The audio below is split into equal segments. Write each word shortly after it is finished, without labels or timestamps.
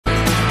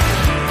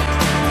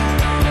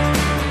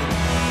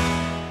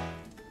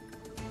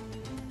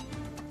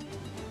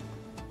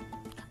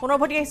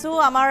পুনৰভতি আহিছো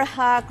আমাৰ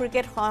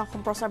ক্ৰিকেট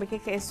সম্প্ৰচাৰ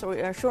বিশেষ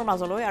শোৰ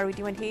মাজলৈ আৰু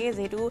ইতিমধ্যে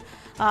যেহেতু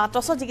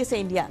টছত জিকিছে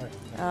ইণ্ডিয়া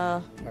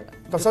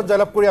টছত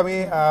জয়লাভ কৰি আমি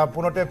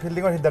পুনতে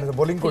ফিল্ডিঙৰ সিদ্ধান্ত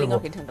বলিং কৰিব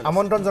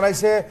আমন্ত্ৰণ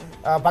জনাইছে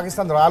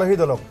পাকিস্তান দল আলহী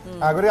দলক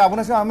আগৰে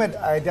আবুনাছিম আহমেদ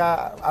এতিয়া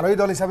আলহী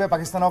দল হিচাপে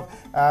পাকিস্তানক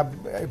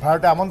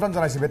ভাৰতে আমন্ত্ৰণ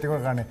জনাইছে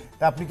বেটিঙৰ কাৰণে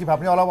তা আপুনি কি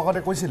আপুনি অলপ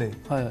আগতে কৈছিলে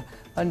হয়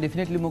and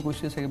definitely mo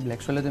koise sage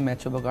black soil the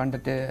match hobo karon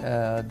tate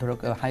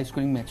dhorok high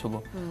scoring match hobo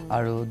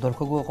aru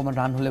dorkhogo okoman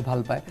run hole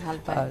bhal pai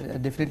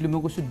definitely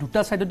mo koise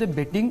duta side ote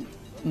batting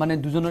mane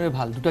dujonore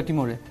bhal duta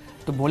teamore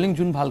to bowling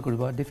jun bhal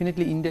koribo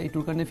definitely india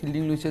itur karone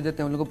fielding loise je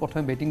teologo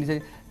prothome batting dise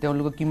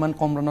teologo kiman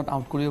kom runot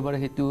out koribo bare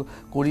hetu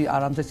kori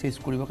aram se chase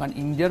koribo karon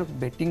india'r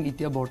batting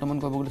itia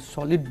bortoman kobo gole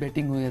solid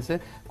batting hoi ase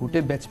gute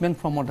batsman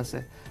formot ase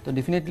to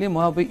definitely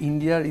mo hobe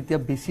india'r itia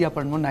beshi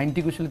upper mo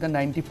 90 koisile ta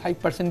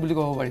 95% buli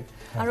kobo pari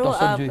aru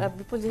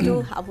বিপুল যেটো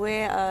আবুৱে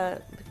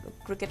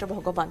ক্ৰিকেটৰ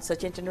ভগৱান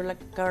Sachin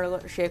Tendulkar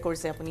share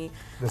কৰিছে আপুনি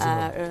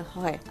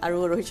হয় আৰু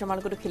ৰোহিত শৰ্মাৰ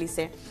লগতো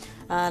খেলিছে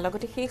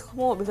লগতে সেই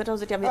সময় অভিজ্ঞতা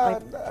যদি আমি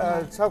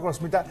চাওক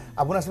ৰশ্মিতা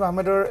আবুনাছিম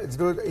আহমেদৰ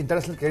যেটো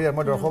ইন্টাৰনেশ্যনেল কেৰিয়াৰ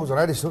মই দৰ্শকক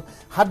জনাই দিছো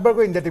 7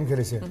 বাৰকৈ ইণ্ডিয়া টিম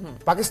খেলিছে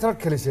পাকিস্তানত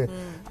খেলিছে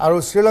আৰু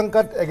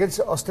শ্ৰীলংকাত এগেইনষ্ট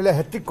অষ্ট্ৰেলিয়া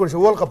হেট্ৰিক কৰিছে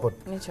ৱৰ্ল্ড কাপত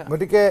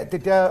গতিকে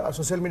তেতিয়া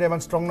সোশ্যাল মিডিয়া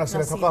ইমান ষ্ট্ৰং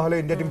নাছিলে থকা হলে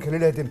ইণ্ডিয়া টিম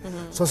খেলিলেহেঁতেন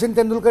সচিন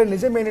তেণ্ডুলকাৰ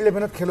নিজে মেইন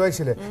 11ত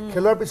খেলুৱাইছিলে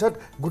খেলোৱাৰ পিছত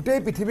গোটেই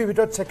পৃথিৱীৰ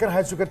ভিতৰত ছেকেণ্ড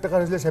হাইয়েষ্ট উইকেট টেকাৰ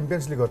হৈছিলে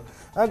চেম্পিয়নছ লিগত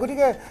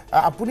গতিকে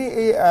আপুনি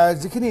এই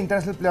যিখিনি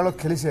ইন্টাৰনেশ্যনেল প্লেয়াৰত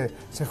খেলিছে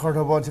শেখৰ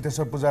ধৱন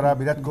চিতেশ্বৰ পূজাৰা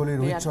বিৰাট কোহলি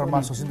ৰোহিত শৰ্মা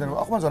সচিন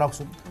তেণ্ডুলকাৰ অকমান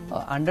জনাওকচোন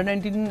আন্ডাৰ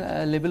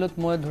 19 লেভেলত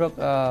মই ধৰক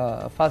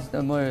ফাৰ্ষ্ট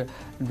মই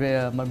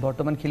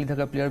বৰ্তমান খেলি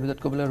থকা প্লেয়াৰ ভিতৰত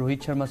কবলৈ ৰোহিত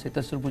শৰ্মা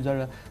চিতেশ্বৰ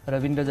পূজাৰা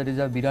ৰবীন্দ্ৰ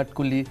জাদেজা বিৰাট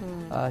কোহলি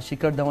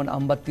শিখৰ ধাৱন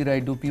আম্বাতি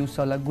ৰাইডু পিয়ুষ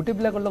চাওলা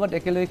গোটেইবিলাকৰ লগত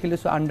একেলগে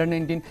খেলিছো আন্ডাৰ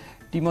 19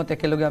 টিমত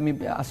একেলগে আমি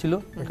আছিলো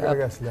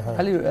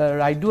খালি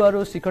ৰাইডু আৰু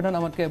শিখৰ ধাৱন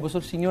আমাতকৈ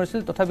এবছৰ সিনিয়ৰ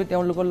আছিল তথাপি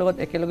তেওঁলোকৰ লগত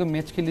একেলগে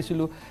মেচ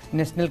খেলিছিলো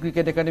নেশ্যনেল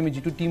ক্ৰিকেট একাডেমি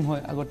যিটো টিম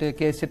হয় আগতে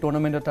কেএছএ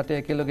টুৰ্নামেণ্টত তাতে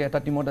একেলগে এটা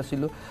টিমত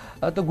আছিলো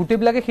তো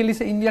গোটেইবিলাকে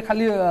খেলিছে ইণ্ডিয়া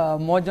খালি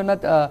মই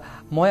জনাত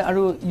মই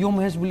আৰু ইউ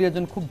মহেশ বুলি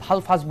এজন খুব ভাল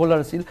ফাষ্ট বলাৰ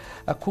আছিল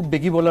খুব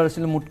বেগী বলাৰ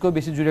আছিল মুটকৈ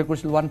বেছি জুৰে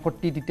কৰিছিল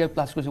 140 তেতিয়া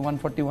প্লাছ কৰিছিল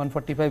 140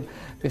 145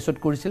 পেছত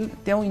কৰিছিল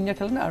তেওঁ ইণ্ডিয়া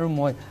খেলে না আৰু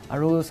মই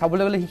আৰু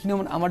চাবলৈ গ'লে সেইখিনি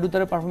আমাৰ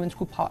দুটাৰে পাৰফৰ্মেন্স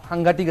খুব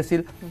সাংঘাতিক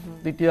আছিল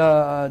তেতিয়া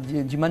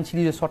যিমান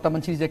সিৰিজ 6টা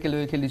মান সিৰিজ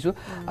একেলগে খেলিছো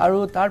আৰু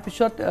তাৰ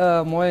পিছত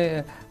মই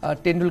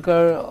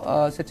Tendulkar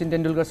Sachin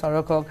Tendulkar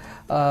সাৰকক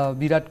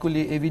Virat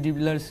Kohli AB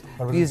de Villiers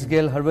Chris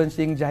গেল হৰভন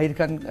সিং জাহিৰ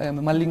খান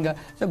মালিঙ্গা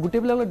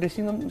গোটেইবিলাকৰ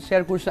ড্ৰেছিং ৰুম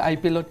শ্বেয়াৰ কৰিছো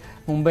আইপিএলত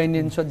মুম্বাই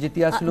ইণ্ডিয়ানছত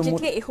যেতিয়া আছিলো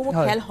যেতিয়া এই সময়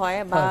খেল হয়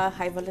বা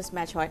হাই ভল্টেজ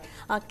মেচ হয়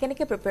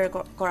কেনেকৈ প্ৰিপেয়াৰ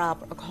কৰা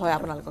হয়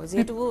আপোনালোকক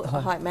যেহেতু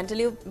হয়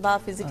মেণ্টেলি বা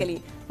ফিজিক্যালি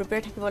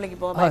প্ৰিপেয়াৰ থাকিব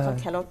লাগিব বা এখন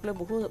খেলক লৈ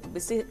বহু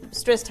বেছি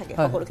ষ্ট্ৰেছ থাকে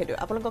সকলো খেলুৱৈ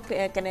আপোনালোকক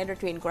কেনেদৰে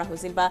ট্ৰেইন কৰা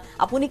হৈছিল বা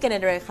আপুনি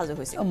কেনেদৰে সাজু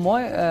হৈছিল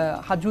মই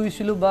সাজু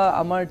হৈছিলো বা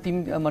আমাৰ টিম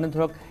মানে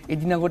ধৰক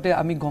এদিন আগতে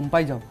আমি গম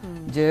পাই যাওঁ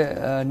যে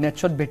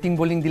নেটছত বেটিং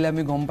বলিং দিলে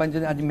আমি গম পাই যে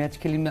আজি মেচ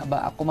খেলিম বা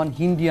অকমান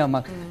হিন দিয়ে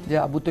আমাক যে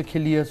আবুতো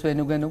খেলি আছো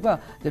এনেকুৱা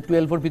যে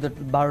 12 ৰ ভিতৰত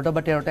 12টা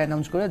বা 13টা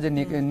এনাউন্স কৰে যে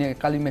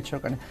কালি মেচৰ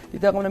কাৰণে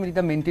তেতিয়া অকমান আমি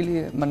তেতিয়া মেণ্টেলি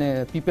মানে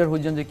প্ৰিপেয়াৰ হৈ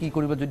যাম যে কি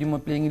কৰিব যদি মই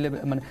প্লেইং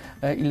 11 মানে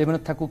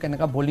 11ত থাকো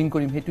কেনেকা বলিং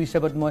কৰিম হেতু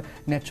হিচাপত মই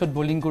নেটছত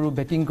বলিং কৰো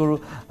বেটিং কৰো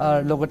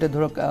লগতে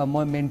ধৰক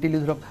মই মেণ্টেলি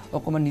ধৰক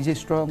অকমান নিজে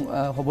ষ্ট্ৰং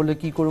হ'বলৈ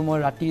কি কৰো মই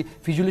ৰাতি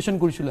ভিজুৱেলাইজেচন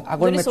কৰিছিলো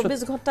আগৰ মেচত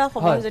 24 ঘণ্টা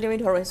সময় যদি আমি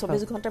ধৰো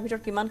 24 ঘণ্টাৰ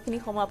ভিতৰত কিমানখিনি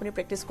সময় আপুনি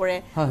প্ৰেক্টিছ কৰে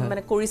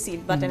মানে কৰিছিল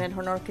বা তেনে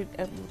ধৰণৰ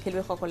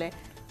খেলুৱৈসকলে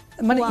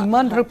মানে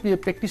ইমান ধৰক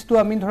প্ৰেক্টিছটো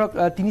আমি ধৰক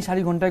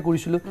 3-4 ঘণ্টাই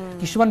কৰিছিলো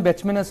কিছুমান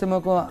বেটসম্যান আছে মই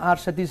কো আৰ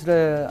সতীশ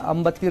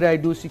আম্বাতি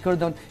ৰাইডু শিখৰ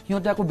ধাৱন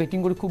সিহঁতে আকৌ বেটিং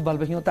কৰি খুব ভাল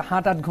পায় সিহঁতে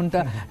 7-8 ঘণ্টা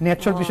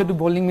নেটছৰ পিছতো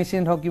বলিং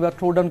মেচিন হওক কিবা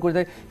থ্ৰ' ডাউন কৰি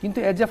যায় কিন্তু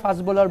এজ এ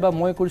ফাষ্ট বলাৰ বা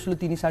মই কৰিছিলো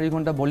 3-4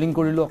 ঘণ্টা বলিং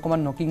কৰিলো অকমান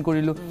নকিং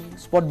কৰিলো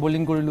স্পট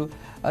বলিং কৰিলো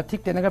ঠিক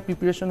তেনেকা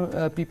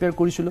প্ৰিপেয়াৰ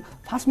কৰিছিলো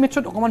ফাৰ্ষ্ট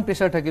মেচত অকমান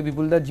প্ৰেছাৰ থাকে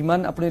বিপুল দা যিমান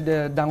আপুনি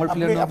ডাঙৰ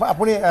প্লেয়াৰ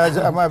আপুনি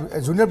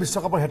জুনিয়ৰ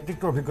বিশ্বকাপৰ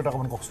হেট্ৰিকৰ অভিজ্ঞতা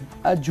অকমান কওকচোন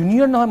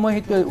জুনিয়ৰ নহয় মই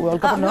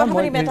ৱৰ্ল্ড কাপত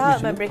নহয়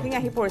মই ব্ৰেকিং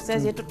আহি পৰিছে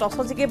যেহেতু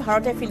টছত জিকি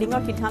ভাৰতে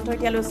ফিল্ডিঙৰ সিদ্ধান্ত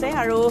এতিয়া লৈছে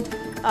আৰু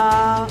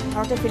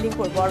ভাৰতে ফিল্ডিং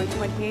কৰিব আৰু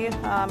ইতিমধ্যে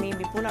আমি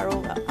বিপুল আৰু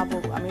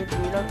আমি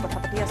দুয়োলৈ কথা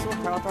পাতি আছো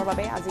ভাৰতৰ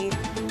বাবে আজি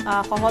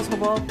সহজ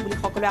হ'ব বুলি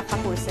সকলোৱে আশা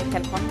কৰিছে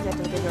খেলখন যে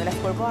তেওঁলোকে জয়লাভ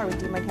কৰিব আৰু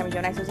ইতিমধ্যে আমি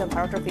জনাইছোঁ যে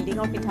ভাৰতৰ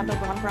ফিল্ডিঙৰ সিদ্ধান্ত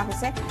গ্ৰহণ কৰা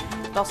হৈছে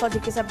টছত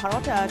জিকিছে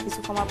ভাৰত কিছু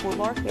সময়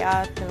পূৰ্বৰ সেয়া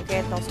তেওঁলোকে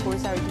টছ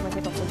কৰিছে আৰু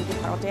ইতিমধ্যে টছত জিকি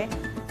ভাৰতে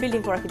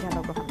ফিল্ডিং কৰাৰ সিদ্ধান্ত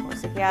গ্ৰহণ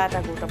কৰিছে সেয়া এটা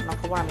গুৰুত্বপূৰ্ণ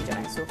খবৰ আমি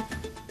জনাইছোঁ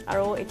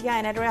আৰু এতিয়া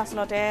এনেদৰে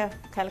আচলতে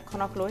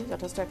খেলখনক লৈ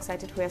যথেষ্ট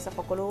এক্সাইটেড হৈ আছে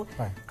সকলো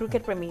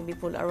ক্ৰিকেট প্ৰেমী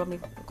বিপুল আৰু আমি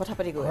কথা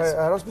পাতি গৈ আছো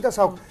ৰশ্মিতা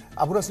চাওক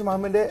আবুনাছিম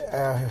আহমেদে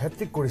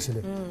হেট্ৰিক কৰিছিলে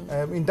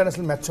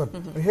ইণ্টাৰনেশ্যনেল মেচত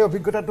সেই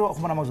অভিজ্ঞতাটো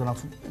অকমান আমাক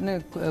জনাওকচোন মানে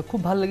খুব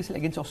ভাল লাগিছিল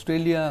এগেইনষ্ট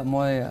অষ্ট্ৰেলিয়া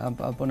মই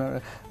আপোনাৰ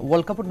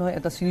ৱৰ্ল্ড কাপত নহয়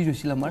এটা সিৰিজ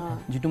হৈছিল আমাৰ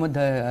যিটো মই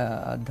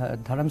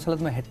ধাৰামশালাত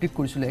মই হেট্ৰিক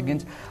কৰিছিলোঁ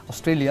এগেইনষ্ট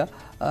অষ্ট্ৰেলিয়া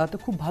তো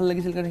খুব ভাল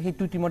লাগিছিল কাৰণ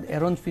সেইটো টিমত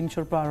এৰন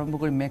ফিঞ্চৰ পৰা আৰম্ভ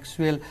কৰি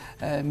মেক্সৱেল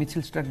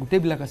মিচেল ষ্টাৰ্ক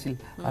গোটেইবিলাক আছিল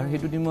আৰু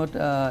সেইটো টিমত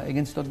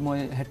এগেইনষ্টত মই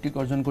হেট্ৰিক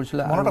অৰ্জন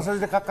কৰিছিলোঁ মনত আছে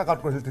যে কাক আউট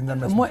কৰিছিল তিনজন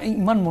মই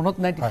ইমান মনত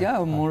নাই তেতিয়া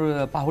মোৰ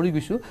পাহৰি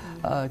গৈছোঁ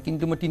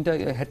কিন্তু মই 3টা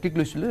হেট্ৰিক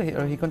লৈছিলোঁ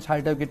আৰু সেইখন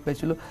 4টা উইকেট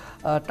পাইছিলোঁ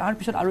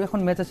তাৰপিছত আৰু এখন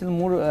মেচ আছিল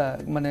মোৰ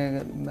মানে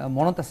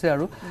মনত আছে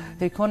আৰু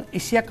সেইখন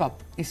এছিয়া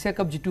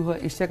কাপ যিটো হয়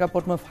এছিয়া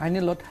কাপত মই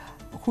ফাইনেলত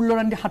 16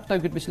 ৰান দি 7টা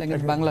উইকেট পাইছিল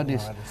এগেইনষ্ট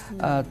বাংলাদেশ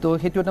তো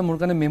সেইটো এটা মোৰ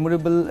কাৰণে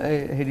মেমৰেবল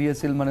হেৰি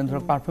আছিল মানে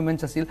ধৰক পাৰফৰ্মেন্স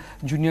আছিল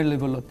জুনিয়ৰ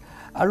লেভেলত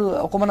আৰু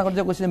অকমান আগত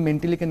যে কৈছিল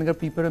মেন্টালি কেনেকা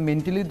প্ৰিপেয়াৰ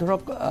মেন্টালি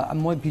ধৰক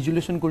মই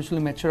ভিজুৱেলাইজেশ্যন কৰিছিলো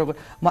মেটছৰ আগত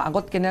মই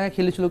আগত কেনেকা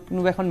খেলিছিলো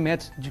কোনোবা এখন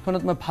মেটছ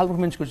যিখনত মই ভাল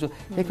পাৰফৰ্মেন্স কৰিছো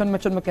সেইখন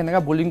মেটছত মই কেনেকা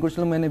বলিং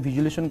কৰিছিলো মই এনে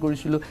ভিজুৱেলাইজেশ্যন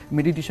কৰিছিলো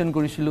মেডিটেশ্যন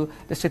কৰিছিলো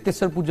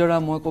চেতেশ্বৰ পূজাৰা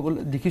মই ক'বলৈ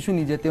দেখিছো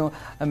নিজে তেওঁ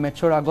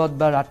মেটছৰ আগত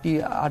বা ৰাতি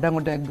আধা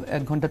ঘণ্টা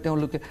 1 ঘণ্টা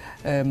তেওঁলোকে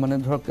মানে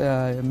ধৰক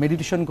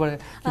মেডিটেশ্যন কৰে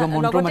কিবা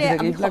মন্ত্ৰ মাতি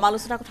থাকে এইবিলাক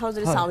আলোচনা কথাও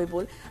যদি চাওঁবি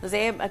বল যে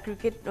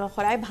ক্ৰিকেট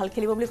সদায় ভাল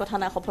খেলিব বুলি কথা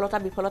নাই সফলতা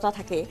বিফলতা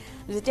থাকে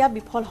যেতিয়া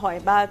বিফল হয়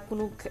বা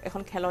কোনো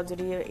এখন খেলত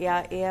যদি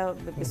এয়া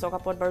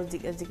বিশ্বকাপত বাৰু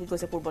জিকি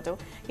গৈছে পূৰ্বতেও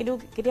কিন্তু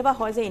কেতিয়াবা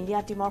হয় যে ইণ্ডিয়া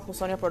টিমৰ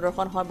শোচনীয়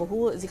প্ৰদৰ্শন হয় বহু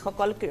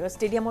যিসকল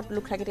ষ্টেডিয়ামত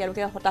লোক থাকে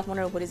তেওঁলোকে হতাশ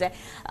মনেৰে উভতি যায়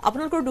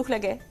আপোনালোকৰ দুখ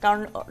লাগে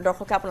কাৰণ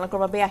দৰ্শকে আপোনালোকৰ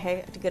বাবে আহে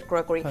টিকেট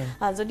ক্ৰয় কৰি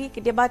যদি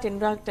কেতিয়াবা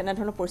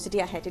তেনেধৰণৰ পৰিস্থিতি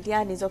আহে তেতিয়া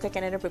নিজকে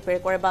কেনেদৰে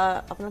প্ৰিপেয়াৰ কৰে বা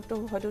আপোনালোকতো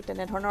হয়তো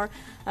তেনেধৰণৰ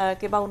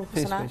কিবা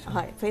অনুশোচনা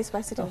হয় ফেচ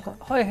পাইছে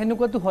হয়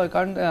হেনেকুৱাটো হয়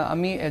কাৰণ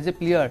আমি এজ এ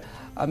প্লেয়াৰ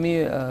আমি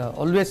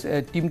অলৱেজ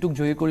টিমটোক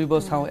জয় কৰিব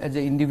চাওঁ এজ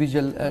এ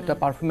ইণ্ডিভিজুৱেল এটা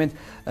পাৰফৰ্মেন্স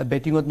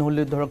বেটিঙত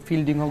নহ'লে ধৰক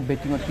ফিল্ডিং হওক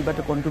বেটিঙত কিবা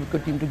এটা কণ্ট্ৰিবিউট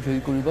কৰি টিমটোক জয়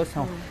কৰিব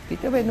চাওঁ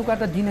কেতিয়াবা এনেকুৱা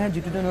এটা দিন আহে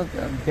যিটো দিনত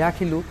বেয়া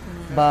খেলোঁ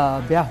বা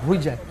বেয়া হৈ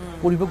যায়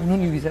কৰিব কোনো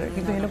নিবিচাৰে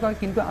কিন্তু এনেকুৱা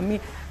কিন্তু আমি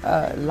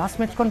লাষ্ট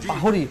মেটছখন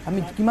পাহৰি আমি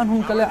কিমান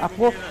সোনকালে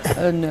আকৌ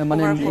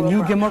মানে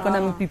নিউ গেমৰ কাৰণে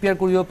আমি প্ৰিপেয়াৰ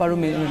কৰিব পাৰোঁ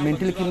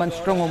মেণ্টেলি কিমান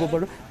ষ্ট্ৰং হ'ব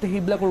পাৰোঁ তো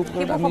সেইবিলাকৰ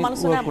ওপৰত আমি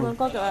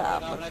আপোনালোকক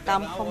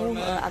কামসমূহ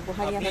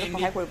আগবঢ়াই নিয়াত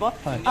সহায় কৰিব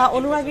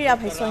অনুৰাগী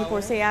ভাষ্য আহি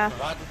পৰিছে এয়া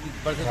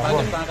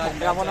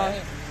ৰাৱণৰ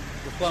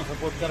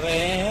सपोर्ट कर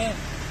रहे हैं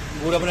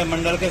पूरे अपने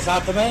मंडल के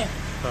साथ में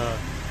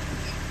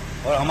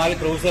और हमारी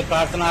प्रभु से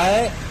प्रार्थना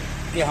है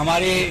कि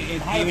हमारी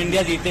टीम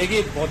इंडिया जीतेगी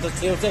बहुत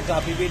अच्छे से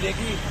ट्रॉफी भी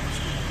लेगी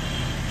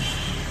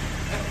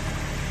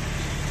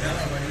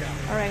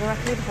और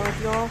एगराकी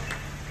भारतीय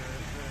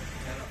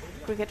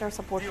क्रिकेटर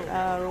सपोर्ट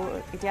और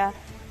इतना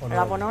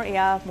रावणर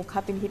या मुखा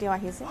पिंधि তেওঁ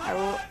আহিছে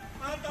আৰু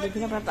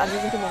বিভিন্ন আজি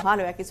যেহেতু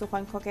মহালয়া কিছু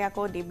সংখ্যকে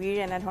আকৌ দেৱীৰ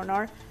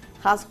এনেধৰণৰ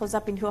সাজ সজ্জা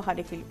পিন্ধিও অহা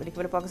দেখিবলৈ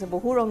পোৱা গৈছে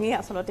বহু ৰঙী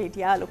আচলতে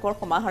এতিয়া লোকৰ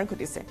সমাহাৰ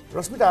ঘটিছে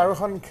ৰশ্মিতা আৰু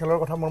এখন খেলৰ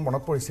কথা মোৰ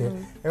মনত পৰিছে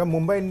এবাৰ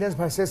মুম্বাই ইণ্ডিয়ান্স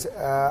ভাৰ্চেছ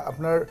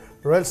আপোনাৰ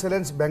ৰয়েল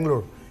চেলেঞ্জ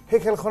বেংগলোৰ সেই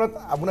খেলখনত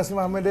আবু নাছিম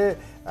আহমেদে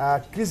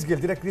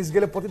ক্ৰিছ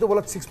গেলে প্ৰতিটো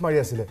বলত 6 মাৰি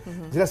আছিলে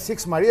যেতিয়া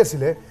 6 মাৰি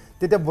আছিলে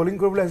তেতিয়া বলিং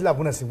কৰিবলৈ আহিছিল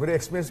আবু নাছিম গতিকে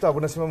এক্সপিৰিয়েঞ্চটো আবু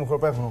নাছিমৰ মুখৰ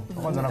পৰা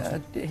অকণ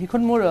জনাওকচোন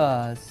সেইখন মোৰ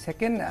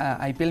ছেকেণ্ড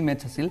IPL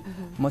মেটচ আছিল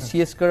মই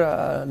CSKৰ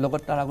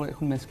লগত তাৰ আগৰ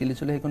এখন মেটচ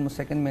খেলিছিলোঁ সেইখন মোৰ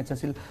ছেকেণ্ড মেটচ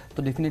আছিল তো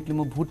ডেফিনেটলি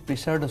মই বহুত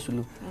প্ৰেছাৰত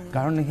আছিলোঁ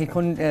কাৰণ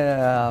সেইখন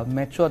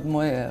মেটচত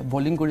মই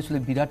বলিং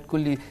কৰিছিলোঁ বিৰাট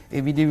কোহলি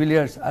AB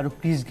ডিভিলিয়াৰ্ছ আৰু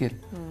ক্ৰিছ গেল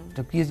তো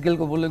ক্ৰিছ গেল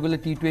ক'বলৈ গ'লে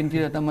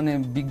T20ৰ এটা মানে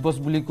বিগ বছ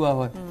বুলি কোৱা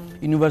হয়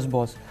ইউনিভাৰ্ছ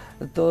বছ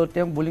তো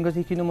তেওঁ বলিং কৰিছে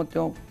সেইখিনি মই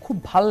তেওঁ খুব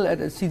ভাল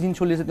ছিজন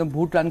চলি আছে তেওঁ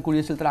বহুত ৰান কৰি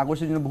আছিল তাৰ আগৰ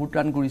ছিজনত বহুত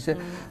ৰান কৰিছে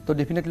তো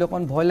ডেফিনেটলি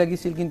অকণ ভয়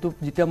লাগিছিল কিন্তু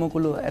যেতিয়া মই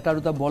ক'লোঁ এটা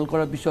দুটা বল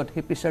কৰাৰ পিছত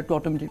সেই প্ৰেছাৰটো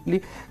অট'মেটিকলি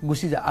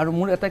গুচি যায় আৰু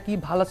মোৰ এটা কি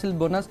ভাল আছিল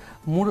বনাছ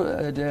মোৰ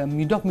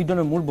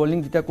মিডনৰ মোৰ বলিং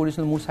যেতিয়া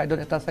কৰিছিল মোৰ ছাইডত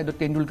এটা ছাইডত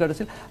তেণ্ডুলকাৰ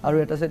আছিল আৰু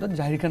এটা ছাইডত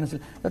জাহিৰ খান আছিল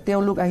তো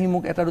তেওঁলোক আহি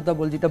মোক এটা দুটা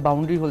বল যেতিয়া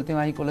বাউণ্ডাৰী হ'ল তেওঁ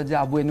আহি ক'লে যে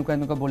আবু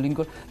এনেকুৱা বলিং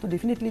কৰ তো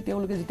ডেফিনেটলি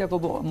তেওঁলোকে যেতিয়া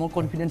ক'ব মই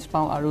কনফিডেঞ্চ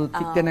পাওঁ আৰু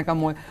ঠিক তেনেকুৱা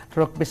মই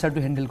ধৰক প্ৰেছাৰটো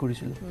হেণ্ডেল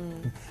কৰিছিলোঁ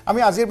আমি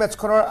আজিৰ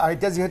মেটছখনৰ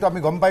এতিয়া যিহেতু আমি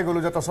গম পাই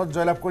গ'লোঁ যে টছত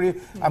জয়লাভ কৰি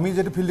আমি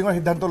যিহেতু ফিল্ডিঙৰ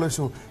সিদ্ধান্ত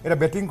লৈছোঁ এটা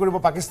বেটিং কৰিব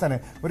পাকিস্তানে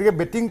গতিকে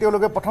বেটিং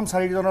তেওঁলোকে প্ৰথম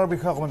 4জনৰ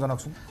বিষয়ে অকণমান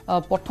জনাওকচোন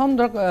প্ৰথম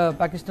ধৰক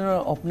পাকিস্তানৰ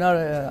অপনাৰ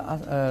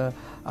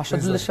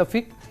আছাদুল্লাহ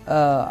শফিক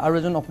আৰু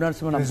এজন অপনাৰ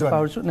আছে নাম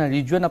পাহৰিছোঁ না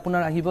ৰিজৱান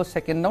আপোনাৰ আহিব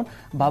ছেকেণ্ড ডাউন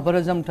বাবৰ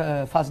Azam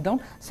first down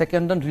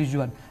second down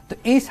Rizwan তো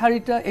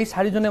এই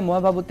চাৰিজনে মই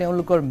ভাবোঁ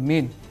তেওঁলোকৰ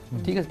মেইন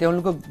ঠিক আছে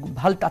তেওঁলোকৰ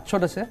ভাল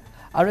টাচত আছে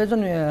আৰু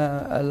এজন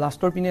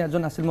লাষ্টৰ পিনে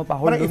এজন আছিল মই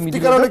পাহৰিলোঁ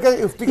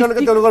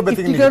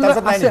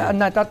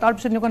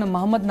তাৰপিছত এনেকুৱা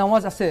মহম্মদ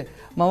নৱাজ আছে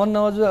মহম্মদ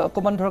নৱাজ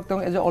অকণমান ধৰক তেওঁ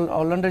এজ এ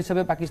অলৰাউণ্ডাৰ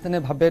হিচাপে পাকিস্তানে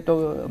ভাবে তেওঁ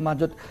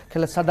মাজত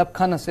খেলে ছাদাব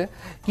খান আছে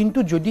কিন্তু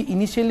যদি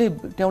ইনিচিয়েলি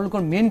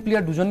তেওঁলোকৰ মেইন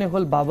প্লেয়াৰ দুজনে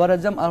হ'ল বাবৰ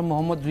আজম আৰু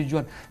মহম্মদ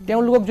ৰিজৱান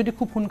তেওঁলোকক যদি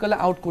খুব সোনকালে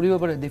আউট কৰিব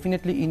পাৰে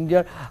ডেফিনেটলি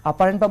ইণ্ডিয়াৰ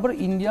আপাৰ এণ্ড পাব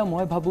ইণ্ডিয়া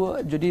মই ভাবোঁ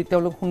যদি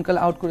তেওঁলোক সোনকালে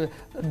আউট কৰে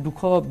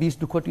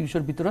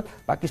 220-230ৰ ভিতৰত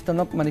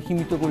পাকিস্তানক মানে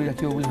সীমিত কৰি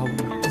ৰাখিব বুলি ভাবোঁ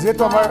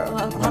যিহেতু আমাৰ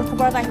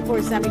খবৰত আহি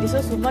পৰিছে আমি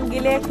দিছোঁ শুভমন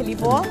গিলে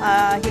খেলিব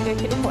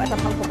সেইটো এটা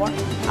ভাল খবৰ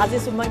আজি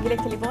শুভমন গিলে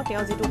খেলিব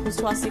তেওঁ যিটো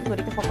সুস্থ আছিল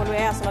গতিকে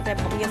সকলোৱে আচলতে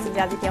ভাবি আছিল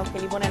যে আজি তেওঁ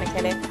খেলিব নে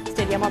নেখেলে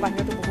ষ্টেডিয়ামৰ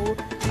বাহিৰতো বহু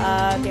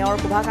তেওঁৰ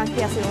শুভাকাংক্ষী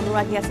আছিল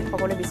অনুৰাগী আছিল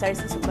সকলোৱে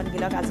বিচাৰিছিল শুভমন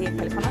গিলক আজি এই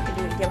খেলখনত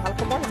কিন্তু এতিয়া ভাল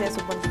খবৰ যে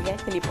শুভমন গিলে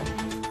খেলিব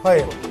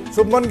হয়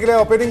শুভমন গিলে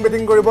অপেনিং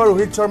বেটিং কৰিব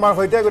ৰোহিত শৰ্মাৰ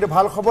সৈতে গতিকে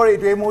ভাল খবৰ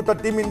এইটো এই মুহূৰ্তত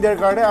টিম ইণ্ডিয়াৰ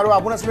কাৰণে আৰু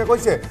আবু নাছিমে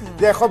কৈছে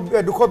যে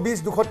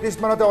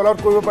 220-230 মানতে অল আউট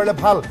কৰিব পাৰিলে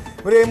ভাল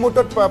গতিকে এই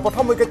মুহূৰ্তত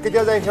প্ৰথম উইকেট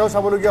কেতিয়া যায় সেয়াও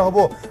চাবলগীয়া হ'ব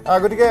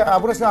গতিকে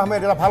আবু নাছিম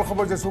আহমেদ এটা ভাল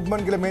খবৰ যে শুভমন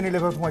গিলে মেইন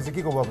 11ত সোমাইছে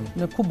কি ক'ব আপুনি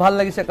খুব ভাল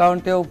লাগিছে কাৰণ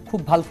তেওঁ খুব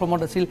ভাল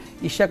ফৰ্মত আছিল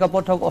এছিয়া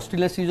কাপত হওক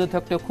অষ্ট্ৰেলিয়া চিৰিজত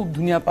হওক তেওঁ খুব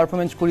ধুনীয়া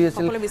পাৰফৰ্মেঞ্চ কৰি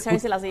আছিল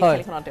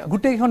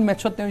গোটেইখন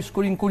মেটছত তেওঁ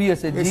স্কৰিং কৰি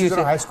আছে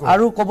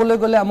আৰু ক'বলৈ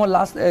গ'লে আমাৰ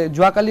লাষ্ট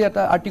যোৱাকালি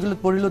এটা আৰ্টিকলত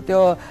পঢ়িলোঁ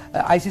তেওঁ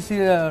ICC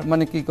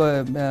মানে কি কয়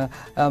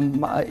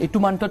এইটো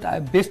মান্থত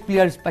বেষ্ট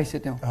প্লেয়াৰ্ছ পাইছে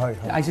তেওঁ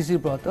ICCৰ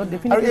পৰা তো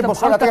ডেফিনেটলি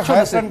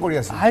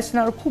হাইষ্ট ৰান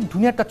আৰু খুব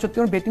ধুনীয়া টাচত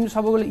তেওঁৰ বেটিংটো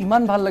চাব গ'লে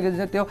ইমান ভাল লাগে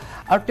যে তেওঁ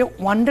আৰু তেওঁ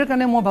ওৱান ডেৰ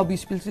কাৰণে মই ভাবি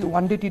স্পেচিয়েলি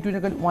ওৱান ডে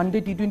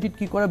টি20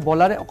 কি কৰে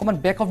বলাৰে অকণমান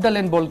বেক অফ দ্য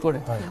লেণ্ড বল কৰে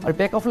আৰু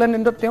বেক অফ দ্য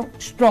লেণ্ডত তেওঁ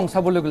ষ্ট্ৰং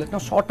চাবলৈ গ'লে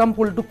তেওঁ শ্বৰ্ট টাৰ্ম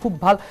পুলটো খুব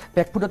ভাল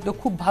বেক ফুটত তেওঁ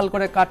খুব ভাল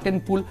কৰে কাট এণ্ড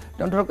পুল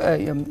তেওঁ ধৰক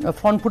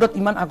ফ্ৰণ্ট ফুটত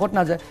ইমান আগত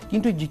নাযায়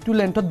কিন্তু যিটো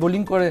লেন্থত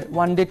বলিং কৰে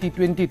ওৱান ডে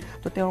টি20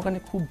 তো তেওঁৰ কাৰণে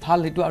খুব ভাল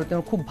সেইটো আৰু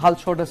তেওঁৰ খুব ভাল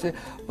শ্বট আছে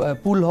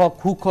পুল হওক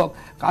হুক হওক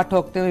কাট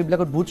হওক তেওঁ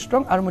এইবিলাকত বহুত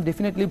ষ্ট্ৰং আৰু মই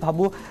ডেফিনেটলি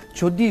ভাবোঁ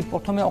যদি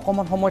প্ৰথমে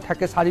অকণমান সময়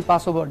থাকে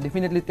 4-5 অভাৰ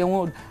ডেফিনেটলি তেওঁ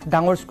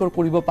ডাঙৰ স্ক'ৰ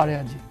কৰিব পাৰে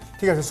আজি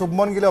ঠিক আছে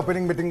শুভমন গিলে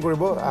ওপেনিং বেটিং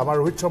কৰিব আমাৰ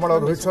ৰোহিত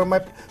শৰ্মাই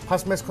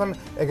ফাৰ্ষ্ট মেচখন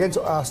এগেইনষ্ট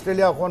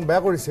অষ্ট্ৰেলিয়া অকণমান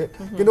বেয়া কৰিছে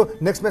কিন্তু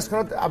নেক্সট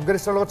মেচখনত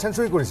আফগানিস্তানৰ লগত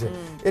চেঞ্চুৰী কৰিছে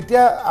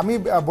এতিয়া আমি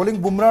বলিং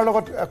বুমৰাৰ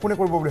লগত কোনে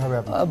কৰিব বুলি ভাবে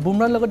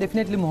বুমৰাৰ লগত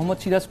ডেফিনেটলি মহম্মদ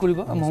সিৰাজ কৰিব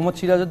মহম্মদ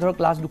সিৰাজে ধৰক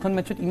লাষ্ট দুখন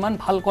মেচত ইমান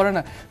ভাল কৰে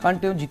না কাৰণ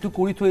তেওঁ যিটো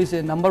কৰি থৈছে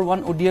নাম্বাৰ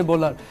 1 ODI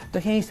বলাৰ তো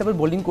সেই হিচাপে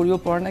বলিং কৰিব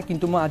পৰা নাই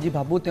কিন্তু মই আজি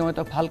ভাবোঁ তেওঁ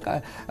এটা ভাল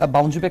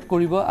বাউন্স বেক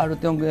কৰিব আৰু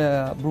তেওঁ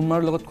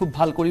বুমৰাৰ লগত খুব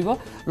ভাল কৰিব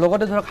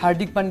লগতে ধৰক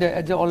Hardik Pandya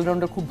as a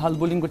allrounder খুব ভাল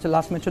বলিং কৰিছে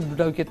লাষ্ট মেচত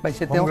 2টা উইকেট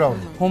পাইছে তেওঁ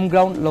হোম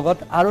গ্ৰাউণ্ড লগত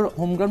আৰু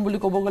হোম গ্ৰাউণ্ড বুলি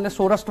ক'ব গ'লে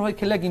সৌৰাষ্ট্ৰ হৈ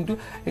খেলে কিন্তু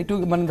এইটো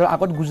মানে ধৰ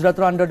আগত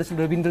গুজৰাটৰ আণ্ডাৰত আছিল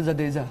ৰবীন্দ্ৰ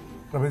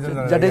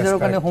জাদেজাৰ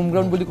কাৰণে হোম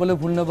গ্ৰাউণ্ড বুলি ক'লে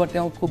ভুল নহ'ব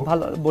তেওঁ খুব ভাল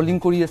বলিং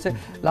কৰি আছে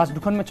লাষ্ট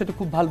দুখন মেচতে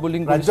খুব ভাল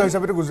বলিং কৰিছে ৰাজ্য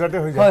হিচাপে গুজৰাটে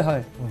হৈ যায়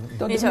হয়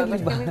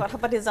আমি কথা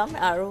পাতি যাম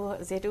আৰু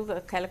যেহেতু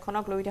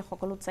খেলখনক লৈ এতিয়া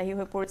সকলো উৎসাহী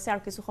হৈ পৰিছে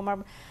আৰু কিছু সময়ৰ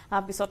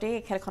পিছতেই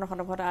খেলখনৰ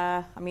সন্দৰ্ভত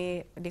আমি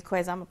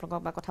দেখুৱাই যাম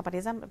আপোনালোকক বা কথা পাতি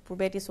যাম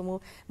পূৰ্বে এটি চমু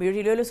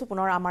বিৰতি লৈ লৈছোঁ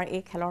পুনৰ আমাৰ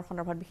এই খেলৰ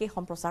সন্দৰ্ভত বিশেষ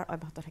সম্প্ৰচাৰ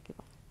অব্যাহত থাকিব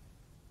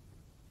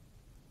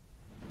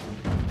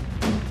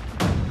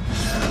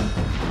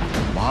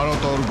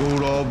ভাৰতৰ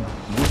গৌৰৱ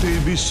গোটেই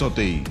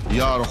বিশ্বতেই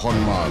ইয়াৰ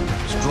সন্মান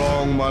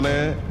ষ্ট্ৰং মানে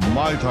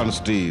মাইথান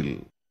ষ্টীল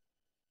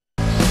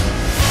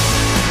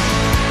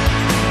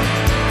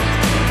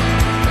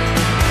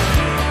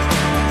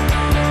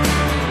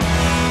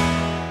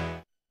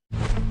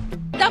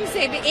एकदम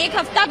से भी एक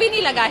हफ्ता भी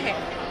नहीं लगा है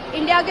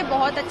इंडिया के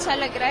बहुत अच्छा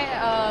लग रहा है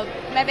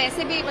मैं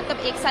वैसे भी मतलब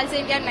 1 साल से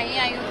इंडिया नहीं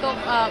आई हूँ तो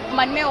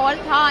मन में और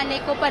था आने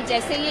को पर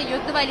जैसे ये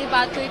युद्ध वाली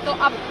बात हुई तो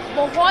अब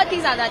बहुत ही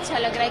ज़्यादा अच्छा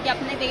लग रहा है कि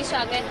अपने देश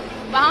आ गए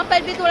वहाँ पर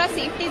भी थोड़ा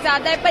सेफ्टी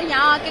ज़्यादा है पर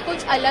यहाँ आके कुछ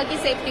अलग ही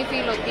सेफ्टी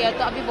फील होती है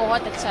तो अभी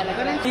बहुत अच्छा लग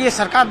रहा है ये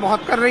सरकार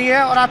बहुत कर रही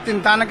है और आप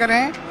चिंता न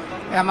करें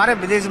हमारे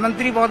विदेश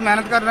मंत्री बहुत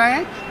मेहनत कर रहे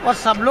हैं और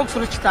सब लोग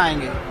सुरक्षित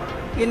आएंगे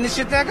ये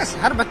निश्चित है कि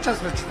हर बच्चा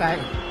सुरक्षित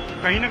आएगा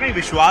कहीं ना कहीं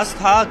विश्वास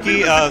था कि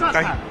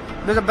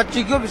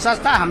बच्ची को विश्वास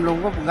था हम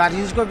लोगों को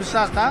गार्जियंस को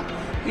विश्वास था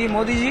कि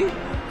मोदी जी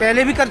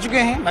पहले भी कर चुके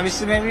हैं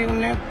भविष्य में भी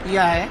उन्होंने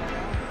किया है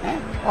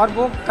और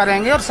वो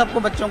करेंगे और सबको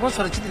बच्चों को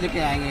सुरक्षित लेके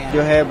आएंगे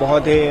जो है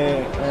बहुत ही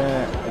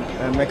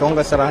मैं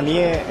कहूँगा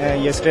सराहनीय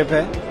ये स्टेप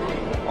है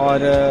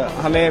और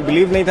हमें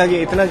बिलीव नहीं था कि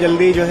इतना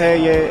जल्दी जो है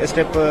ये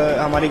स्टेप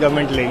हमारी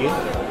गवर्नमेंट लेगी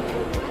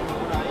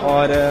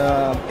और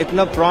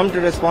इतना प्रॉम्प्ट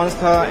रिस्पांस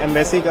था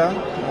एम्बेसी का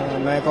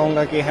मैं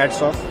कहूँगा कि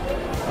हैट्स ऑफ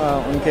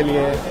उनके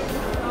लिए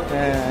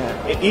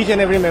each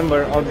and every member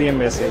of the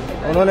embassy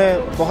उन्होंने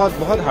बहुत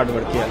बहुत हार्ड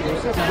वर्क किया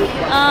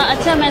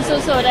अच्छा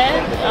महसूस हो रहा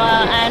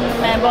है एंड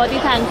मैं बहुत ही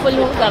थैंकफुल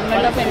हूँ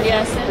गवर्नमेंट ऑफ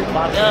इंडिया से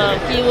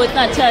कि वो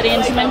इतना अच्छा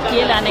अरेंजमेंट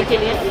किए लाने के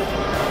लिए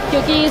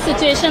क्योंकि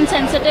सिचुएशन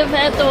सेंसिटिव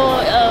है तो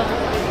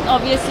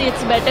ऑब्वियसली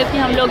इट्स बेटर कि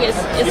हम लोग इस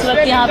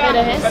वक्त यहाँ पे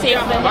रहे सेफ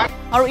रहे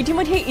আৰু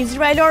ইতিমধ্যে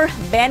ইজৰাইলৰ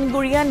বেন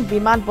গুৰিয়ান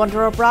বিমান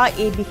বন্দৰৰ পৰা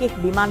এই বিশেষ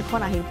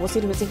বিমানখন আহি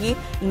উপস্থিত হৈছে কি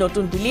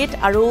নতুন দিল্লীত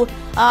আৰু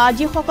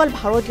যিসকল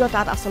ভাৰতীয়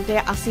তাত আচলতে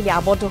আছিলে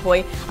আবদ্ধ হৈ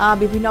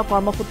বিভিন্ন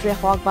কৰ্মসূত্ৰে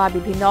হওক বা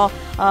বিভিন্ন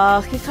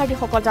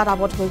শিক্ষাৰ্থীসকল তাত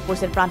আবদ্ধ হৈ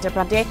পৰিছিল প্ৰান্তে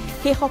প্ৰান্তে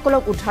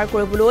সেইসকলক উদ্ধাৰ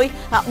কৰিবলৈ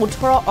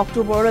 18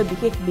 অক্টোবৰলৈ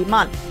বিশেষ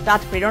বিমান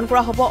তাত প্ৰেৰণ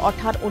কৰা হ'ব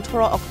অৰ্থাৎ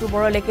 18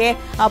 অক্টোবৰলৈকে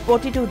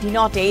প্ৰতিটো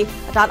দিনতেই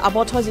তাত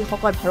আবদ্ধ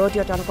যিসকল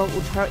ভাৰতীয় তেওঁলোকক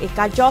উদ্ধাৰৰ এই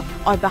কাৰ্য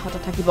অব্যাহত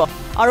থাকিব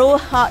আৰু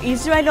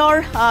ইজৰাইলৰ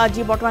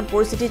যি বৰ্তমান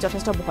পৰিস্থিতি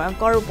যথেষ্ট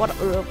ভয়ংকৰ ৰূপত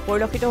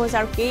পৰিলক্ষিত হৈছে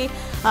আৰু সেই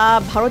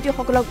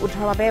ভাৰতীয়সকলক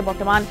উদ্ধাৰৰ বাবে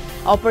বৰ্তমান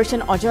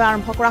অপাৰেশ্যন অজয়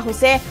আৰম্ভ কৰা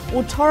হৈছে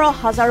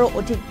 18,000ৰো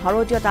অধিক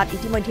ভাৰতীয় তাত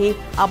ইতিমধ্যে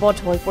আবদ্ধ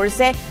হৈ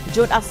পৰিছে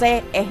য'ত আছে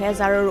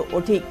 1,000ৰো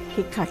অধিক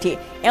শিক্ষাৰ্থী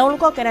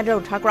এওঁলোকক কেনেদৰে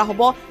উদ্ধাৰ কৰা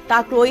হ'ব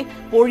তাক লৈ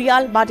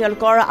পৰিয়াল বা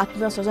তেওঁলোকৰ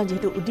আত্মীয় স্বজন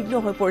যিহেতু উদ্বিগ্ন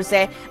হৈ পৰিছে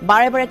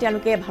বাৰে বাৰে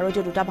তেওঁলোকে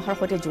ভাৰতীয় দূতাবাসৰ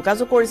সৈতে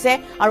যোগাযোগ কৰিছে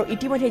আৰু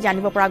ইতিমধ্যে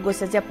জানিব পৰা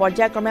গৈছে যে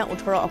পৰ্যায়ক্ৰমে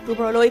 18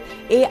 অক্টোবৰলৈ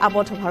এই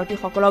আবদ্ধ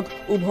ভাৰতীয়সকলক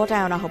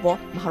উভতাই অনা হ'ব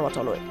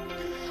ভাৰতলৈ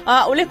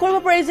উল্লেখ কৰিব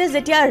পাৰি যে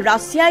যেতিয়া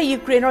ৰাছিয়া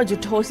ইউক্ৰেইনৰ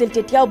যুদ্ধ হৈছিল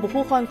তেতিয়াও বহু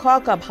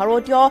সংখ্যক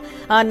ভাৰতীয়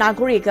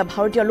নাগৰিক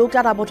ভাৰতীয় লোক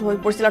তাত আবদ্ধ হৈ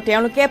পৰিছিল আৰু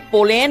তেওঁলোকে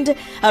পোলেণ্ড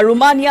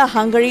ৰোমানিয়া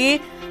হাংগাৰী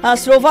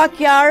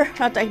স্লোভাকিয়াৰ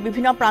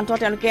বিভিন্ন প্ৰান্তত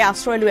তেওঁলোকে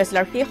আশ্ৰয় লৈ আছিল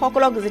আৰু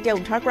সেইসকলক যেতিয়া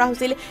উদ্ধাৰ কৰা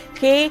হৈছিল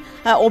সেই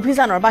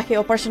অভিযানৰ বা সেই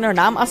অপাৰেশ্যনৰ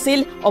নাম আছিল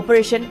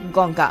অপাৰেশ্যন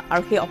গংগা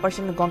আৰু সেই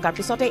অপাৰেশ্যন গংগাৰ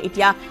পিছতে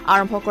এতিয়া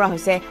আৰম্ভ কৰা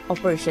হৈছে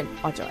অপাৰেশ্যন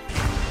অজয়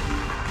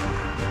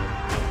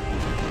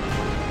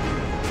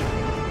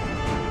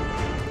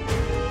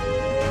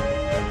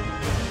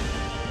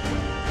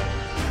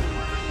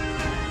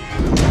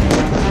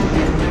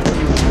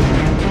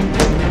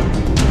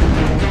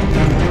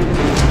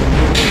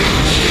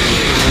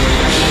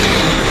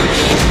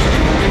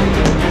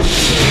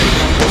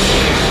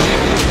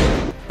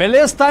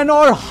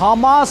পেলেষ্টাইনৰ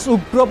হামাছ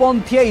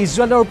উগ্ৰপন্থীয়ে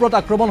ইজৰাইলৰ ওপৰত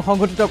আক্ৰমণ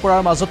সংঘটিত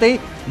কৰাৰ মাজতেই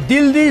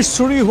দিল্লীৰ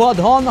চুৰি হোৱা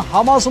ধন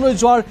হামাছলৈ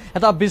যোৱাৰ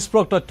এটা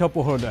বিস্ফোৰক তথ্য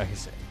পোহৰলৈ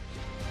আহিছে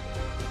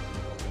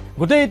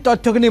গোটেই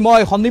তথ্যখিনি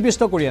মই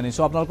সন্নিবিষ্ট কৰি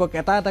আনিছোঁ আপোনালোকক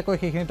এটা এটাকৈ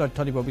সেইখিনি তথ্য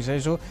দিব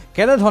বিচাৰিছোঁ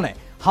কেনেধৰণে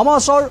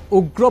হামাছৰ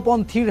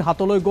উগ্ৰপন্থীৰ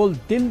হাতলৈ গ'ল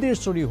দিল্লীৰ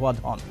চুৰি হোৱা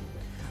ধন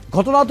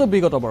ঘটনাটো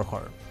বিগত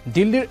বৰ্ষৰ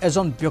দিল্লীৰ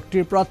এজন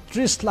ব্যক্তিৰ পৰা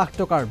 30 লাখ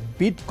টকাৰ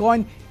বিটকইন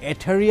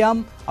এথেৰিয়াম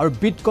আৰু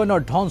বিটকইনৰ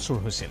ধন চুৰ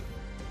হৈছিল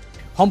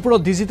সম্পূৰ্ণ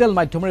ডিজিটেল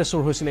মাধ্যমেৰে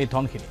চুৰ হৈছিল এই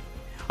ধনখিনি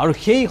আৰু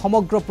সেই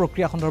সমগ্ৰ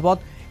প্ৰক্ৰিয়া সন্দৰ্ভত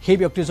সেই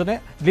ব্যক্তিজনে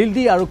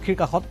দিল্লী আৰক্ষীৰ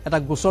কাষত এটা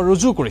গোচৰ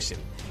ৰুজু কৰিছিল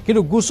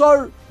কিন্তু গোচৰ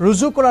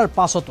ৰুজু কৰাৰ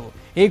পাছতো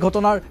এই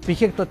ঘটনাৰ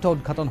বিশেষ তথ্য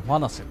উদ্ঘাটন হোৱা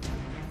নাছিল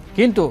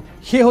কিন্তু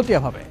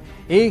শেহতীয়াভাৱে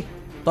এই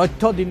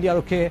তথ্য দিল্লী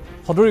আৰক্ষীয়ে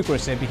সদৰি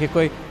কৰিছে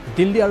বিশেষকৈ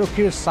দিল্লী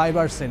আৰক্ষীৰ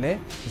চাইবাৰ সেলে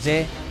যে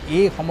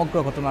এই সমগ্ৰ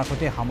ঘটনাৰ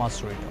সৈতে হামাছ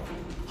জড়িত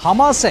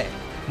হামাছে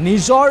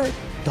নিজৰ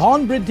ধন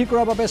বৃদ্ধি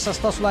কৰাৰ বাবে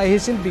চেষ্টা চলাই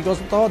আহিছিল বিগত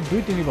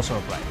 2-3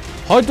 বছৰৰ পৰাই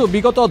হয়তো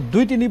বিগত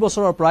 2-3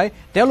 বছৰৰ পৰাই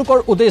তেওঁলোকৰ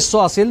উদ্দেশ্য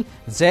আছিল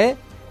যে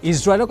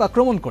ইজৰাইলক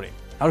আক্ৰমণ কৰে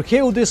আৰু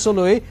সেই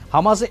উদ্দেশ্যলৈ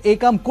হামাছে এই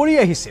কাম কৰি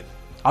আহিছিল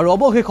আৰু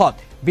অৱশেষত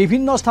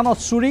বিভিন্ন স্থানত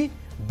চুৰি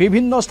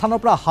বিভিন্ন স্থানৰ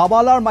পৰা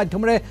হাৱালাৰ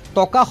মাধ্যমেৰে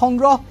টকা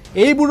সংগ্ৰহ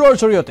এইবোৰৰ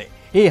জৰিয়তে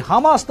এই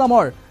হামাছ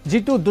নামৰ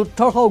যিটো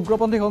দুৰ্ধৰ্ষ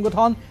উগ্ৰপন্থী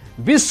সংগঠন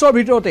বিশ্বৰ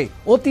ভিতৰতে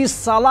অতি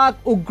চালাক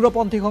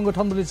উগ্ৰপন্থী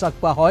সংগঠন বুলি যাক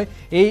কোৱা হয়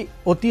এই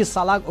অতি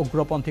চালাক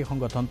উগ্ৰপন্থী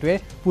সংগঠনটোৱে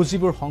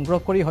পুঁজিবোৰ সংগ্ৰহ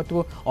কৰি হয়তো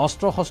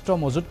অস্ত্ৰ শস্ত্ৰ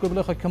মজুত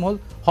কৰিবলৈ সক্ষম হ'ল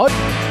হয়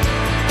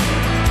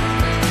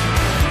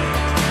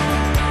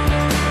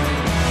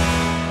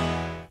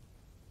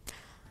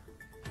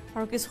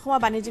আৰু কিছু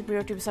সময় বাণিজ্যিক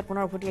বিৰতিৰ পিছত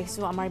পুনৰ উভতি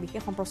আহিছোঁ আমাৰ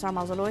বিশেষ সম্প্ৰচাৰৰ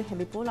মাজলৈ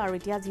বিপুল আৰু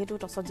এতিয়া যিহেতু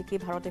টছত জিকি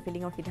ভাৰতে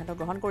ফিল্ডিঙৰ সিদ্ধান্ত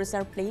গ্ৰহণ কৰিছে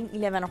আৰু প্লেইং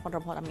 11ৰ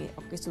সন্দৰ্ভত আমি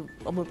কিছু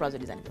অমূল পৰা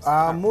যদি জানিব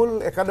মূল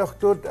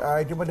একাদশটোত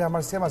ইতিমধ্যে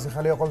আমাৰ সেম আছে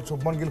খালি অকল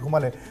শুভমন গিল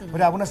সোমালে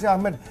মানে আপোনাৰ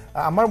আহমেদ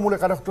আমাৰ মূল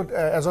একাদশটোত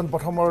এজন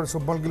প্ৰথমৰ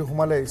শুভমন গিল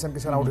সোমালে ঈশান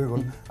কিষাণ আউট হৈ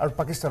গ'ল আৰু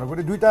পাকিস্তানৰ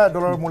গতিকে দুইটা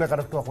দলৰ মূল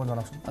একাদশটো অকণ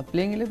জনাওকচোন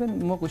প্লেইং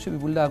 11 মই কৈছোঁ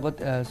বিপুল দা আগত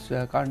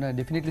কাৰণ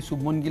ডেফিনেটলি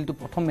শুভমন গিলটো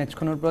প্ৰথম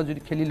মেটচখনৰ পৰা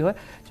যদি খেলিলে হয়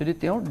যদি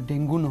তেওঁ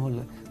ডেংগু নহ'ল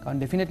হয় কাৰণ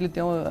ডেফিনেটলি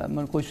তেওঁ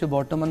মই কৈছোঁ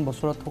বৰ্তমান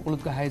বছৰত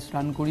সকলোতকৈ হাইষ্ট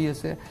ৰান কৰি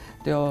আছে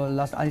তেওঁ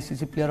last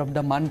ICC player of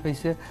the month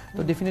পাইছে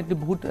তো ডেফিনেটলি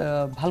বহুত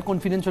ভাল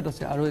কনফিডেন্সত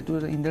আছে আৰু এইটো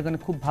ইণ্ডিয়াৰ কাৰণে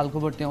খুব ভাল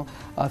খবৰ তেওঁ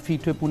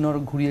ফিট হৈ পুনৰ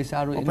ঘূৰি আহিছে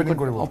আৰু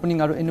অপেনিং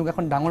আৰু এনেকুৱা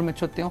এখন ডাঙৰ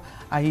মেটচত তেওঁ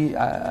আহি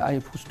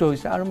সুস্থ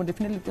হৈছে আৰু মই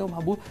ডেফিনেটলি তেওঁ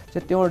ভাবোঁ যে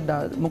তেওঁৰ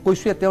মই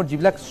কৈছোঁ তেওঁৰ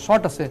যিবিলাক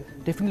শ্বট আছে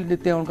ডেফিনেটলি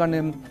তেওঁৰ কাৰণে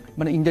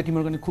মানে ইণ্ডিয়া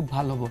টীমৰ কাৰণে খুব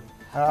ভাল হ'ব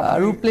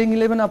আৰু প্লেইং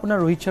 11 আপোনাৰ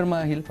ৰোহিত শৰ্মা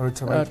আহিল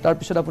তাৰ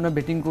পিছত আপোনাৰ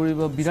বেটিং কৰিব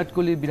বিৰাট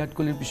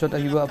কোহলিৰ পিছত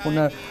আহিব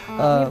আপোনাৰ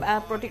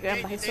প্ৰতিক্ৰিয়া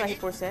বাহিৰ আহি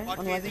পৰিছে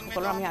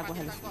অনুৰাগীসকলৰ আমি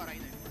আগবঢ়াই লৈছোঁ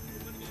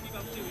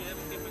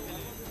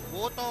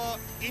वो तो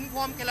इन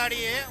फॉर्म खिलाड़ी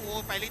है वो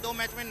पहली 2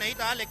 मैच में नहीं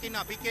था लेकिन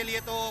अभी के लिए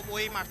तो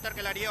वही मास्टर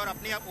खिलाड़ी है और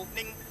अपनी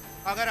ओपनिंग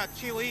अगर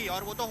अच्छी हुई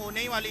और वो तो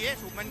होने ही वाली है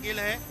शुभमन गिल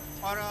है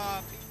और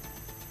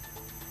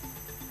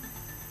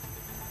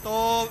तो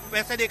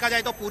वैसे देखा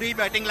जाए तो पूरी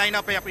बैटिंग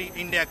लाइनअप है अपनी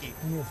इंडिया की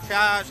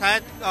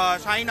शायद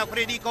शाहीन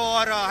अफरीदी को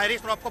और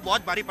हैरिस रॉफ को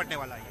बहुत भारी पड़ने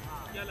वाला है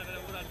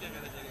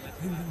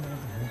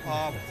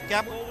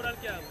क्या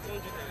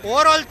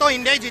ओवरऑल तो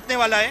इंडिया ही जीतने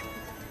वाला है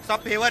सब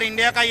फेवर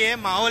इंडिया का ही है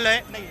माहौल है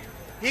नहीं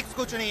फिक्स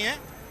कुछ नहीं है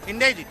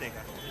इंडिया ही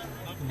जीतेगा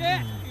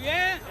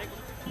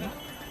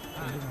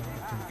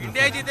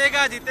इंडिया ही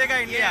जीतेगा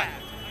इंडिया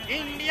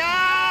इंडिया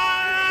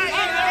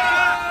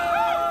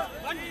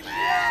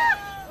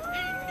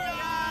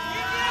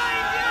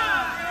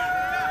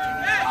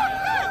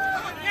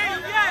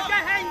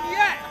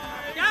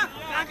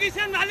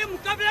पाकिस्तान वाले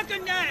मुकाबला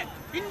करना है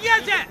इंडिया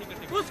से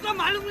उसको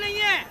मालूम नहीं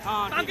है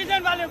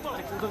पाकिस्तान वाले को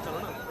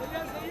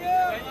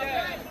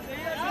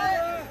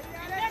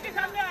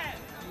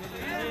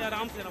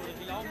आराम से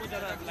खिलाओ मुझे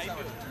लाइव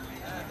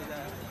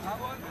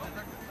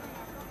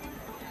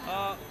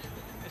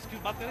इसकी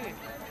बात करेंगे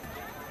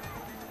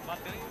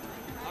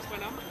आपका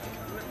नाम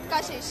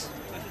कशिश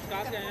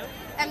कहाँ से आए हैं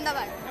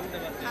अहमदाबाद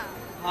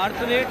भारत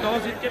ने टॉस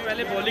जीत के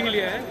पहले बॉलिंग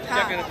लिया है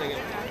क्या कहना चाहिए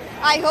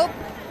आई होप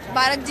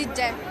भारत जीत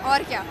जाए और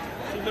क्या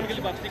शुभमन गिल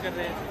वापसी कर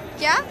रहे हैं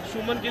क्या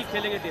शुभमन गिल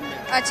खेलेंगे टीम में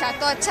अच्छा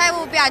तो अच्छा है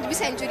वो भी आज भी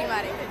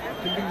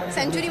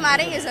सेंचुरी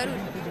मारेंगे जरूर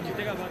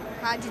जीतेगा भारत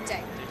हाँ जीत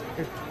जाएगा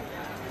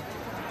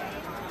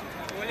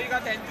कोहली का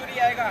सेंचुरी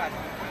आएगा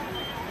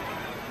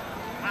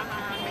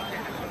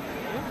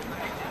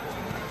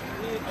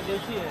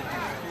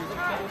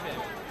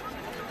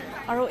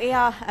আৰু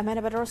এয়া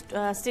আহমেদাবাদৰ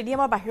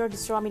ষ্টেডিয়ামৰ বাহিৰৰ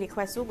দৃশ্য আমি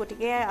দেখুৱাইছোঁ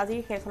গতিকে আজিৰ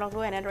খেলখনক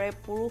লৈ এনেদৰে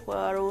পুৰুষ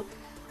আৰু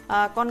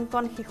কণ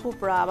কণ শিশুৰ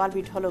পৰা আবাল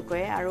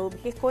বৃদ্ধলৈকে আৰু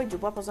বিশেষকৈ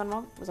যুৱ প্ৰজন্ম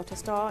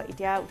যথেষ্ট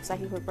এতিয়া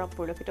উৎসাহী হৈ পৰা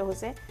পৰিলক্ষিত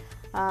হৈছে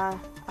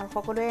আৰু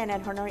সকলোৱে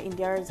এনেধৰণৰ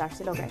ইণ্ডিয়াৰ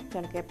জাৰ্চি লগাই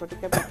তেওঁলোকে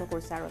প্ৰতিক্ৰিয়া ব্যক্ত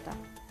কৰিছে আৰু এটা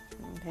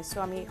দৃশ্য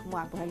আমি সমূহ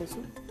আগবঢ়াই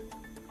লৈছোঁ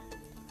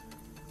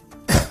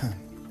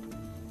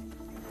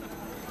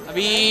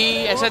अभी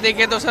ऐसा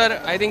देखें तो sir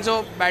I think so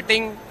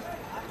batting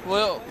वो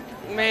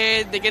में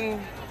they can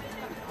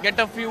get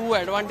a few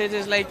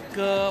advantages like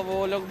वो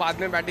लोग बाद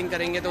में बैटिंग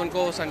करेंगे तो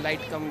उनको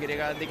सनलाइट कम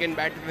गिरेगा they can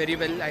bat very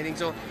well I think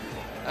so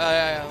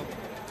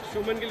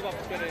Shubman Gill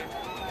वापस कर रहे हैं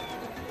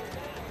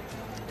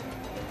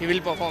ही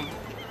विल परफॉर्म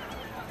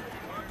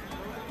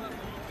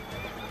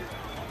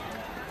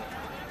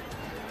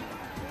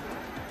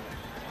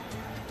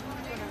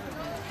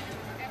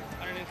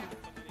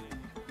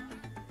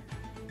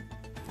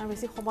আৰু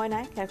বেছি সময়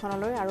নাই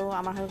খেলখনলৈ আৰু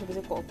আমাৰ হাতত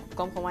বেছি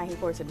কম সময় আহি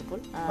পৰিছে বিপুল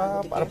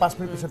আৰু 5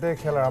 মিনিট পিছতে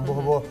খেল আৰম্ভ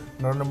হ'ব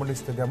নৰেন্দ্ৰ মোদী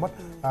ষ্টেডিয়ামত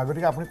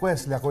গতিকে আপুনি কৈ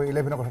আছিলে আকৌ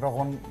 11 কথাটো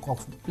অকণ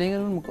কওকচোন প্লেইং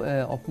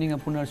অপনিং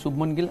আপোনাৰ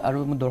শুভমন গিল আৰু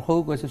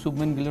দৰ্শকো কৈছে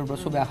শুভমন গিলৰ পৰা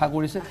চবে আশা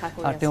কৰিছে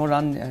আৰু তেওঁ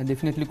ৰান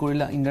ডেফিনেটলি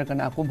কৰিলে ইণ্ডিয়াৰ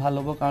কাৰণে আকৌ ভাল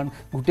হ'ব কাৰণ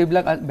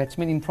গোটেইবিলাক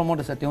বেটছমেন ইন ফৰ্মত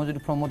আছে তেওঁ যদি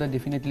ফৰ্মত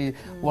ডেফিনেটলি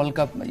ৱৰ্ল্ড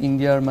কাপ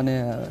ইণ্ডিয়াৰ মানে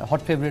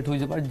হট ফেভৰেট হৈ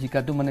যাব আৰু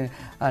জিকাটো মানে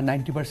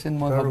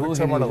 90% মই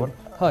ভাবোঁ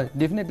হয়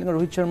ডেফিনেটলি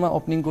ৰোহিত শৰ্মা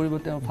অপনিং কৰিব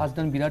তেওঁ first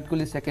down Virat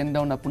Kohli second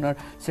down আপোনাৰ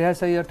Shreyas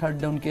Iyer third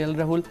down KL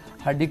Rahul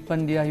Hardik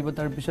Pandya আহিব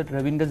তাৰপিছত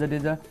ৰবীন্দ্ৰ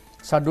জাদেজা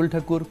শাৰ্দুল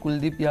ঠাকুৰ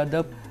কুলদীপ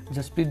যাদৱ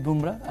জসপ্ৰীত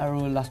বুমৰা আৰু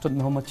লাষ্টত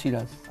মহম্মদ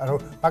সিৰাজ আৰু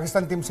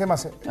পাকিস্তান টিম সেম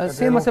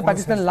আছে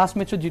পাকিস্তান লাষ্ট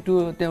মেচত যিটো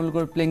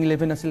তেওঁলোকৰ প্লেইং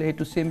 11 আছিল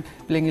সেইটো সেম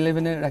প্লেইং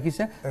 11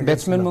 ৰাখিছে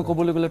বেটছমেন মই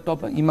ক'বলৈ গ'লে টপ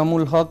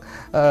ইমামুল হক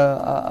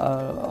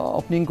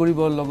অপনিং কৰিব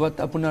লগত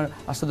আপোনাৰ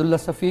Asadullah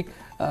Shafiq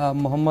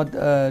Muhammad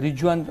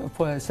Rizwan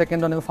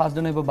second down first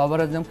down আহিব বাবৰ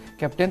আজম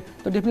কেপ্টেইন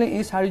তো ডেফিনেটলি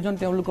এই চাৰিজন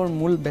তেওঁলোকৰ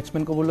মূল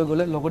বেটছমেন ক'বলৈ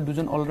গ'লে লগত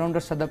দুজন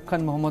অলৰাউণ্ডাৰ সাদাব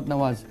খান মোহাম্মদ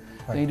নৱাজ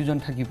এই দুজন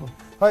থাকিব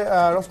হয়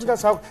ৰশ্মিতা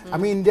চাওক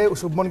আমি ইণ্ডিয়াই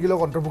শুভমন গিলক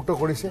অন্তৰ্ভুক্ত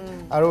কৰিছে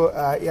আৰু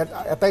ইয়াত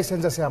এটাই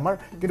চেঞ্জ আছে আমাৰ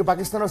কিন্তু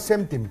পাকিস্তানৰ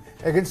সেম টিম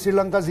এগেইনষ্ট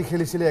শ্ৰীলংকা যি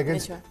খেলিছিলে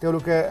এগেইনষ্ট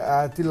তেওঁলোকে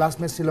লাষ্ট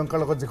মেচ শ্ৰীলংকাৰ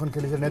লগত যিখন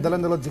খেলিছিলে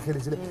নেদাৰলেণ্ডৰ লগত যি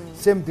খেলিছিলে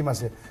সেম টিম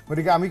আছে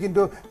গতিকে আমি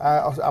কিন্তু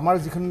আমাৰ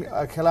যিখন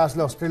খেলা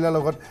আছিলে অষ্ট্ৰেলিয়াৰ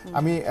লগত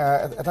আমি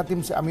এটা টিম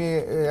আমি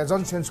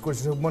এজন চেঞ্জ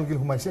কৰিছে শুভমন গিল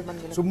সোমাইছে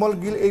শুভমন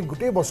গিল এই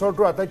গোটেই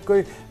বছৰটোৰ আটাইতকৈ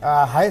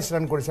হাইয়েষ্ট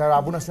ৰান কৰিছে আৰু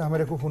আবু নাছিৰ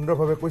আহমেদে খুব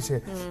সুন্দৰভাৱে কৈছে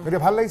গতিকে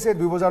ভাল লাগিছে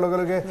 2 বজাৰ লগে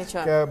লগে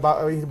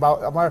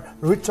আমাৰ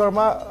ৰোহিত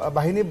শৰ্মা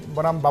বাহিনী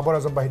বনাম বাবৰ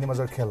আজম বাহিনীৰ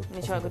মাজৰ খেল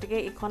নিশ্চয় গতিকে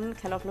এইখন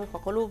খেলক লৈ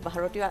সকলো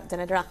ভাৰতীয়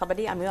যেনেদৰে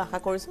আশাবাদী আমিও আশা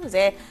কৰিছোঁ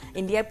যে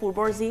ইণ্ডিয়াৰ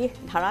পূৰ্বৰ যি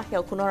ধাৰা সেই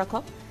অক্ষুণ্ণ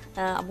ৰাখক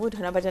বহুত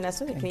ধন্যবাদ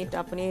জনাইছোঁ এইখিনিত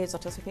আপুনি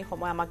যথেষ্টখিনি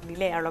সময় আমাক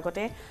দিলে আৰু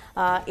লগতে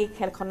এই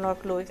খেলখনক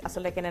লৈ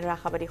আচলতে কেনেদৰে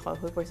আশাবাদী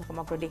হৈ পৰিছে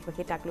সমগ্ৰ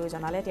দেশবাসী তাক লৈ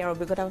জনালে তেওঁৰ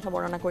অভিজ্ঞতাৰ কথা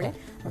বৰ্ণনা কৰিলে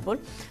বিপুল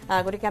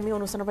গতিকে আমি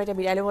অনুষ্ঠানৰ পৰা এতিয়া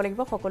বিদায় ল'ব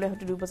লাগিব সকলোৱে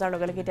হয়তো 2 বজাৰ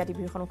লগে লগে এতিয়া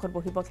টিভিৰ সন্মুখত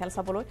বহিব খেল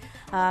চাবলৈ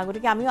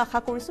গতিকে আমিও আশা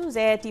কৰিছোঁ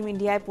যে টীম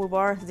ইণ্ডিয়াই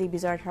পূৰ্বৰ যি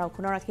বিজয়ৰ ধাৰা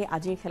অক্ষুণ্ণ ৰাখি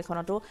আজিৰ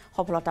খেলখনতো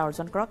সফলতা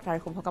অৰ্জন কৰক তাৰ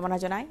শুভকামনা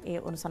জনাই এই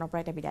অনুষ্ঠানৰ পৰা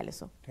এতিয়া বিদায়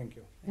লৈছোঁ থেংক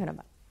ইউ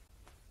ধন্যবাদ